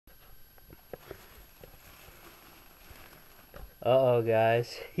Uh-oh,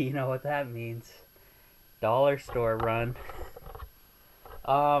 guys. You know what that means. Dollar store run.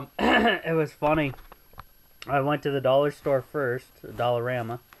 It was funny. I went to the dollar store first,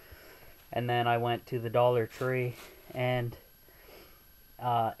 Dollarama, and then I went to the Dollar Tree. And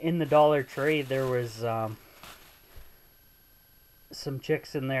in the Dollar Tree, there was some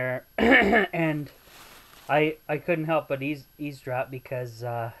chicks in there, and I couldn't help but eavesdrop because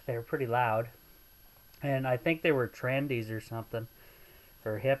they were pretty loud. And I think they were trendies or something,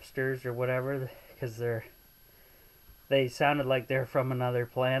 or hipsters or whatever, because they sounded like they're from another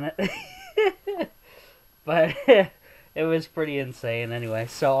planet. But it was pretty insane anyway.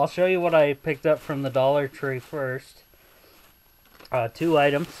 So I'll show you what I picked up from the Dollar Tree first. Two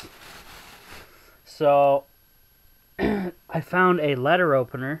items. So I found a letter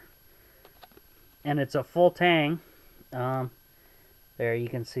opener, and it's a full tang. There you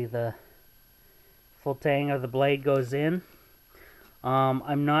can see the full tang of the blade goes in.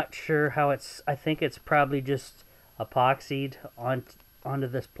 I'm not sure how it's. I think it's probably just epoxied onto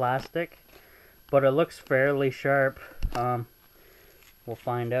this plastic, but it looks fairly sharp. We'll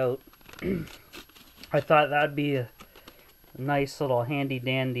find out. I thought that'd be a nice little handy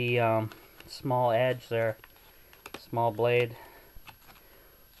dandy small edge there, small blade.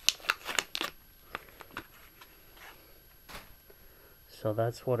 So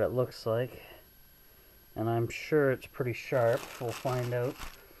that's what it looks like, and I'm sure it's pretty sharp. We'll find out.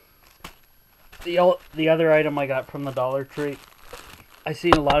 The other item I got from the Dollar Tree, I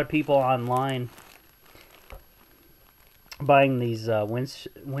seen a lot of people online buying these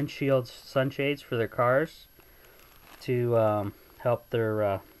windshield sunshades for their cars to help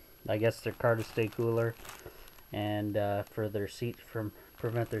their, I guess, their car to stay cooler, and for their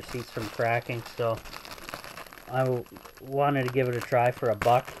prevent their seats from cracking. So I wanted to give it a try for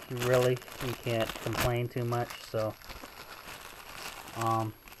 $1. Really, you can't complain too much. So,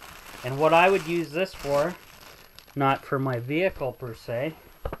 and what I would use this for, not for my vehicle per se,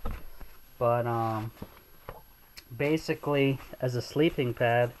 but basically as a sleeping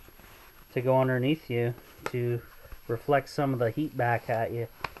pad to go underneath you to reflect some of the heat back at you.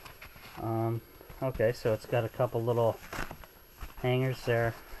 Okay, so it's got a couple little hangers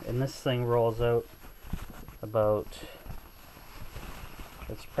there, and this thing rolls out about,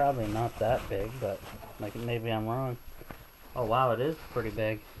 it's probably not that big, but like maybe I'm wrong. Oh wow, it is pretty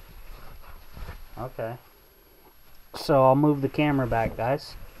big. Okay, so I'll move the camera back,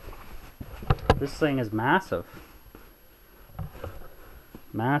 guys. This thing is massive.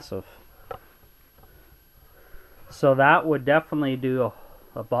 Massive. So that would definitely do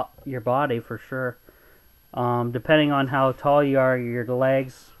your body for sure. Depending on how tall you are, your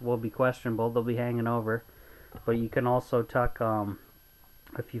legs will be questionable. They'll be hanging over. But you can also tuck,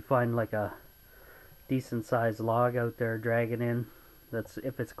 if you find like a decent sized log out there, drag it in. That's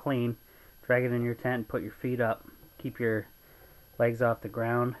if it's clean. Drag it in your tent and put your feet up. Keep your legs off the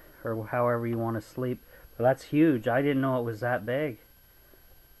ground, or however you want to sleep. But that's huge. I didn't know it was that big.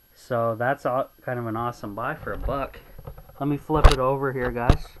 So that's kind of an awesome buy for $1. Let me flip it over here,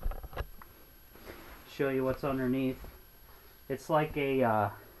 guys. Show you what's underneath. It's like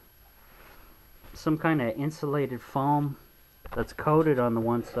a some kind of insulated foam that's coated on the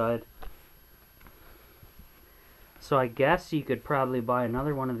one side. So I guess you could probably buy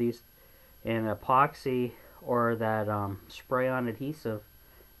another one of these in epoxy or that spray-on adhesive.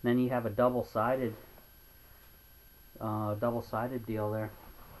 Then you have a double-sided deal there.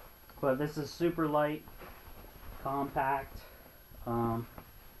 But this is super light, compact. I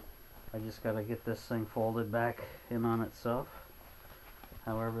just gotta get this thing folded back in on itself,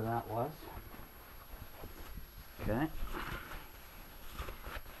 however that was. Okay.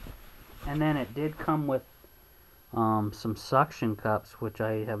 And then it did come with some suction cups, which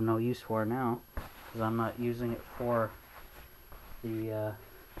I have no use for now, because I'm not using it for the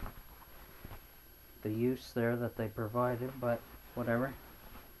use there that they provided, but whatever.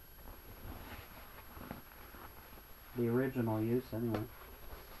 The original use anyway.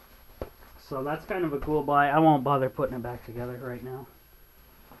 So that's kind of a cool buy. I won't bother putting it back together right now.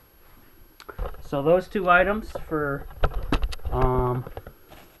 So those two items for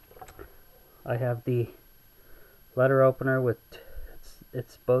I have the letter opener with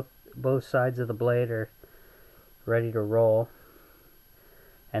it's both sides of the blade are ready to roll,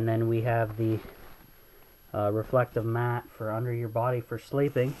 and then we have the reflective mat for under your body for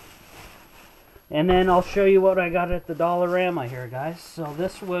sleeping. And then I'll show you what I got at the Dollarama here, guys. So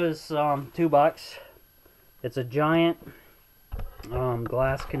this was $2. It's a giant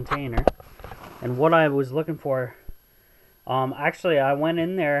glass container. And what I was looking for, actually I went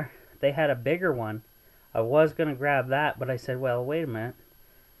in there, they had a bigger one. I was going to grab that, but I said, well, wait a minute.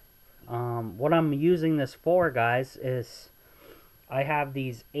 What I'm using this for, guys, is I have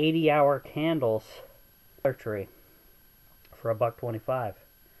these 80-hour candles tree for $1.25.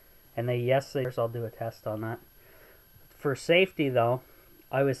 And I'll do a test on that. For safety, though,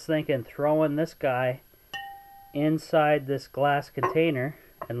 I was thinking throwing this guy inside this glass container,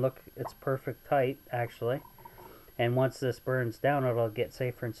 and look, it's perfect tight, actually. And once this burns down, it'll get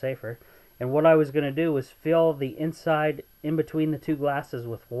safer and safer. And what I was going to do was fill the inside in between the two glasses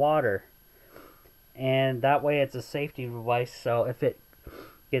with water. And that way it's a safety device, so if it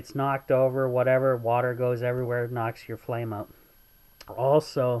gets knocked over, whatever, water goes everywhere, knocks your flame out.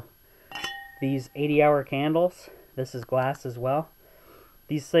 Also, these 80-hour candles, this is glass as well.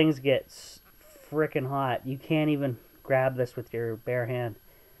 These things get frickin' hot. You can't even grab this with your bare hand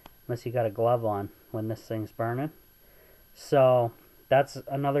unless you got a glove on when this thing's burning. So that's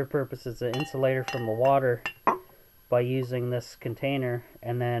another purpose. It's an insulator from the water by using this container.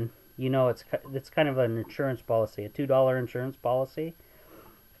 And then, you know, it's kind of an insurance policy, a $2 insurance policy.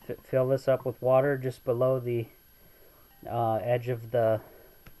 Fill this up with water just below the edge of the,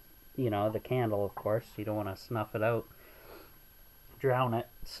 you know, the candle, of course. You don't want to snuff it out, drown it.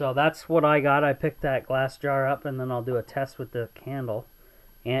 So that's what I got. I picked that glass jar up, and then I'll do a test with the candle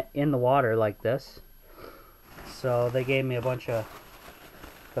in the water like this. So they gave me a bunch of...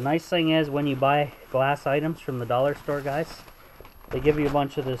 The nice thing is, when you buy glass items from the dollar store, guys, they give you a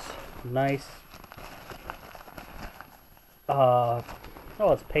bunch of this nice... oh,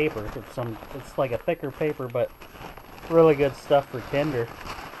 it's paper. It's like a thicker paper, but really good stuff for tinder.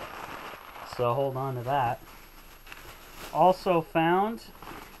 So hold on to that. Also found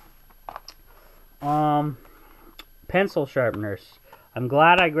pencil sharpeners. I'm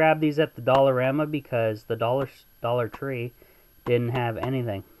glad I grabbed these at the Dollarama because the Dollar Tree didn't have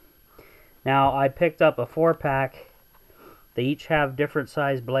anything. Now I picked up a 4-pack. They each have different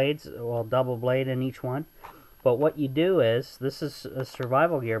size blades, well, double blade in each one. But what you do is, this is a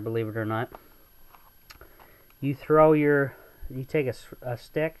survival gear, believe it or not. You take a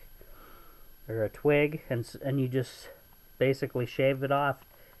stick or a twig, and you just basically shave it off,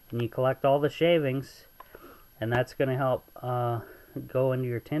 and you collect all the shavings, and that's going to help go into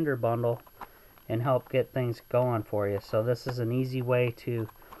your tinder bundle and help get things going for you. So this is an easy way to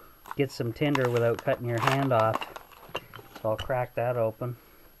get some tinder without cutting your hand off. So I'll crack that open.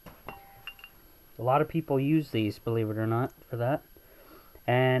 A lot of people use these, believe it or not, for that.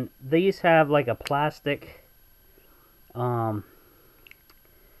 And these have like a plastic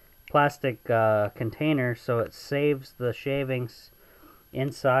container, so it saves the shavings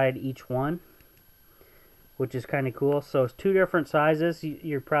inside each one, which is kind of cool. So it's 2 different sizes.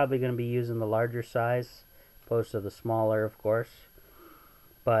 You're probably going to be using the larger size opposed to the smaller, of course.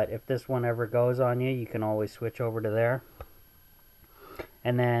 But if this one ever goes on you, you can always switch over to there.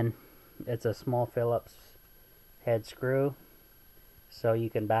 And then it's a small Phillips head screw, so you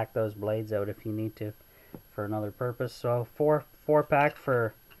can back those blades out if you need to for another purpose. So 4-pack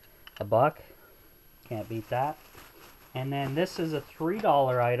for $1. Can't beat that. And then this is a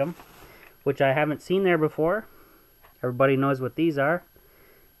 $3 item, which I haven't seen there before. Everybody knows what these are.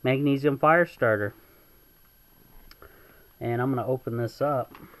 Magnesium fire starter. And I'm going to open this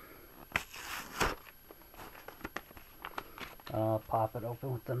up. I'll pop it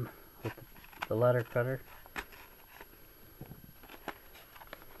open with the letter cutter.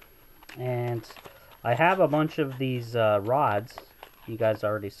 And I have a bunch of these rods you guys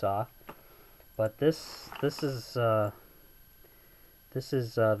already saw, but this is the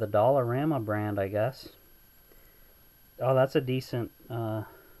Dollarama brand, I guess. Oh, that's a decent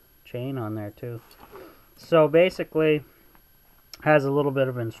chain on there too. So basically has a little bit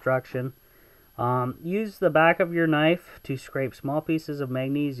of instruction. Use the back of your knife to scrape small pieces of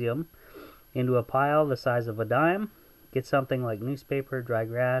magnesium into a pile the size of a dime. Get something like newspaper, dry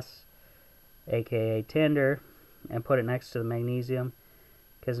grass, aka tinder, and put it next to the magnesium,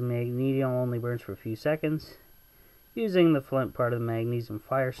 because the magnesium only burns for a few seconds. Using the flint part of the magnesium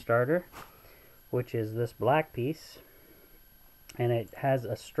fire starter, which is this black piece, and it has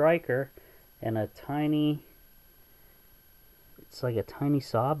a striker and a tiny, it's like a tiny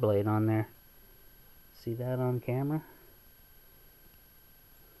saw blade on there. See that on camera?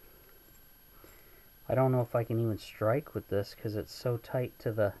 I don't know if I can even strike with this because it's so tight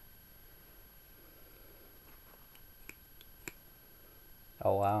to the...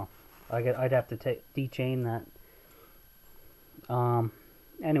 Oh wow, I'd have to dechain that.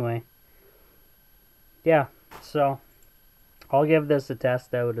 Anyway, yeah, so I'll give this a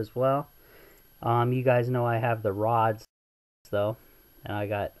test out as well. You guys know I have the rods though, and I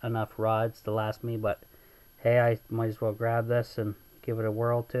got enough rods to last me, but hey, I might as well grab this and give it a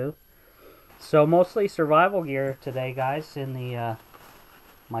whirl too. So mostly survival gear today, guys, in the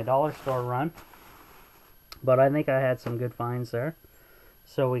my dollar store run. But I think I had some good finds there.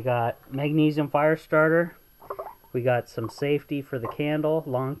 So we got magnesium fire starter. We got some safety for the candle,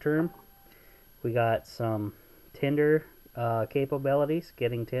 long term. We got some tinder capabilities,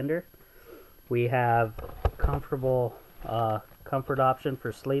 getting tinder. We have comfortable comfort option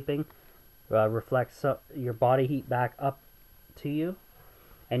for sleeping. Reflects your body heat back up to you.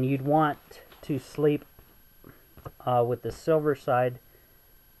 And you'd want to sleep with the silver side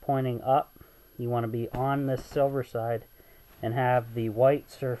pointing up. You want to be on the silver side and have the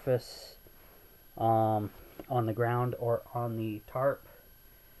white surface on the ground or on the tarp.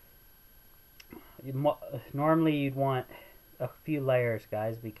 Normally you'd want a few layers,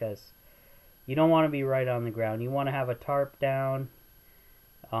 guys, because you don't want to be right on the ground. You want to have a tarp down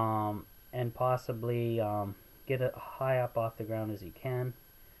and possibly get it high up off the ground as you can,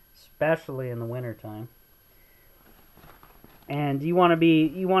 especially in the winter time. And you want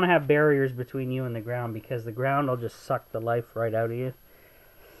to have barriers between you and the ground, because the ground will just suck the life right out of you,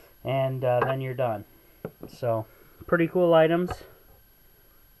 and then you're done. So pretty cool items.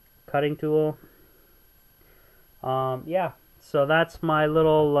 Cutting tool. Yeah, so that's my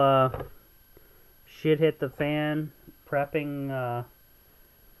little shit hit the fan prepping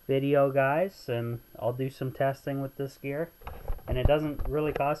video, guys, and I'll do some testing with this gear, and it doesn't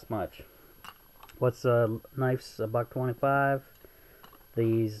really cost much. What's knife's $1.25.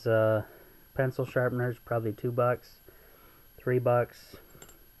 These pencil sharpeners probably $2, $3.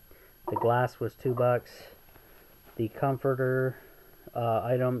 The glass was $2. The comforter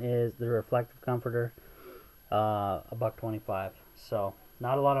item is the reflective comforter, $1.25. So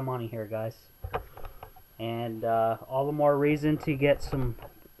not a lot of money here, guys, and all the more reason to get some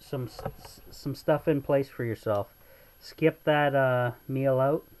stuff in place for yourself. Skip that meal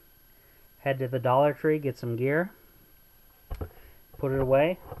out. Head to the Dollar Tree, get some gear, put it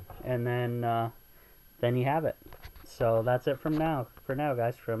away, and then you have it. So that's it for now,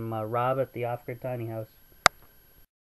 guys. From Rob at the Off-Grid Tiny House.